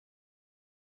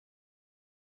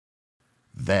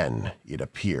Then it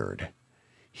appeared.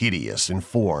 Hideous in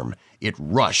form, it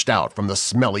rushed out from the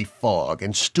smelly fog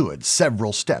and stood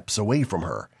several steps away from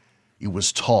her. It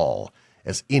was tall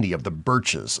as any of the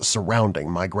birches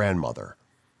surrounding my grandmother.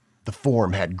 The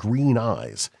form had green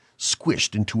eyes,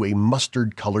 squished into a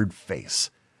mustard-colored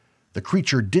face. The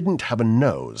creature didn't have a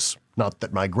nose, not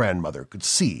that my grandmother could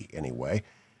see anyway,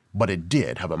 but it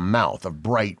did have a mouth of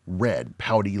bright red,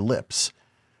 pouty lips.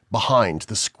 Behind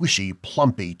the squishy,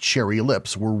 plumpy cherry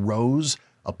lips were rows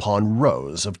upon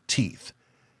rows of teeth.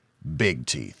 Big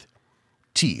teeth.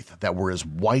 Teeth that were as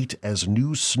white as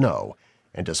new snow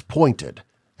and as pointed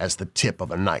as the tip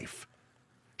of a knife.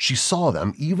 She saw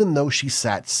them even though she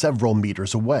sat several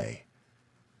meters away.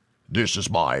 "This is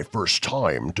my first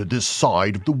time to this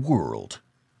side of the world,"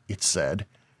 it said,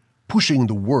 pushing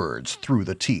the words through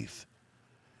the teeth.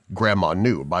 Grandma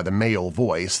knew by the male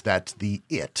voice that the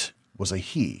 "it" was a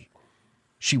he.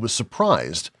 She was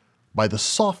surprised by the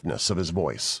softness of his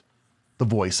voice, the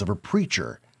voice of a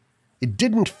preacher. It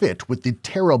didn't fit with the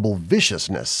terrible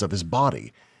viciousness of his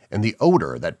body and the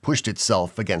odor that pushed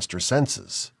itself against her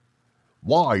senses.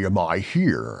 "Why am I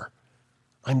here?"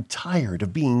 "I'm tired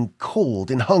of being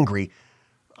cold and hungry.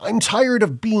 I'm tired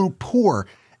of being poor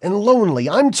and lonely.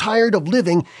 I'm tired of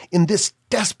living in this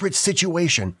desperate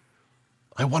situation.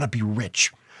 I want to be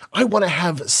rich. I want to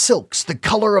have silks the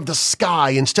color of the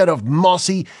sky instead of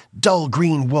mossy, dull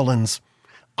green woolens.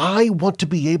 I want to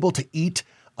be able to eat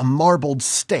a marbled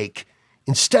steak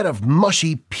instead of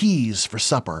mushy peas for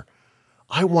supper.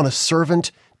 I want a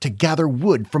servant to gather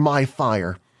wood for my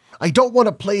fire. I don't want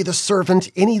to play the servant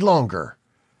any longer.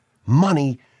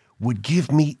 Money would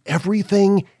give me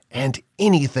everything and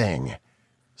anything,"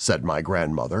 said my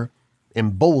grandmother,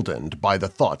 emboldened by the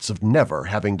thoughts of never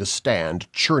having to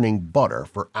stand churning butter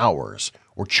for hours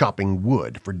or chopping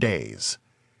wood for days.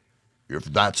 "If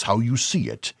that's how you see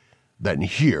it, then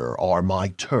here are my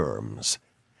terms.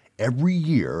 Every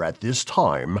year at this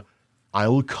time,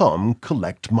 I'll come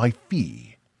collect my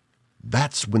fee."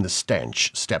 That's when the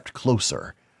stench stepped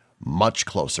closer, much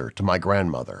closer to my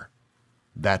grandmother.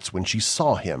 That's when she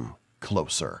saw him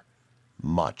closer,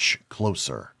 much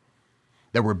closer.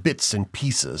 There were bits and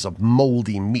pieces of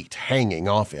moldy meat hanging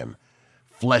off him,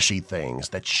 fleshy things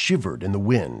that shivered in the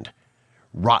wind,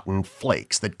 rotten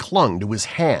flakes that clung to his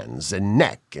hands and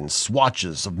neck and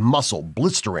swatches of muscle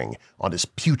blistering on his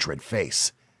putrid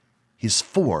face. His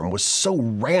form was so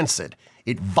rancid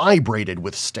it vibrated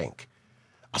with stink.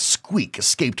 A squeak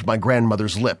escaped my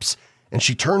grandmother's lips, and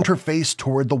she turned her face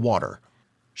toward the water.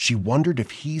 She wondered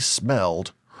if he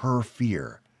smelled her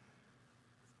fear.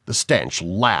 The stench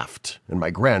laughed, and my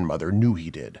grandmother knew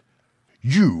he did.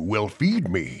 "You will feed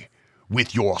me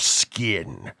with your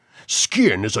skin.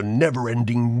 Skin is a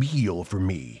never-ending meal for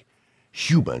me.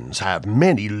 Humans have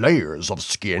many layers of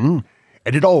skin,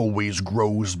 and it always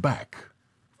grows back.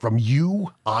 From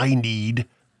you, I need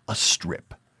a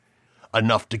strip.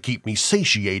 Enough to keep me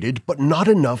satiated, but not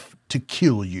enough to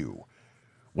kill you.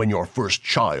 When your first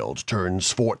child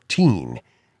turns 14,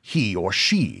 he or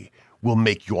she will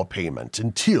make your payment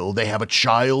until they have a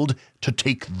child to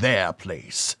take their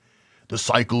place. The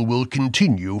cycle will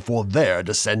continue for their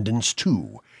descendants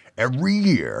too, every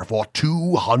year for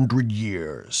 200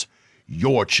 years.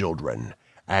 Your children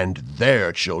and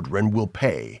their children will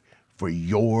pay for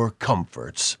your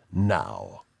comforts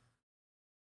now."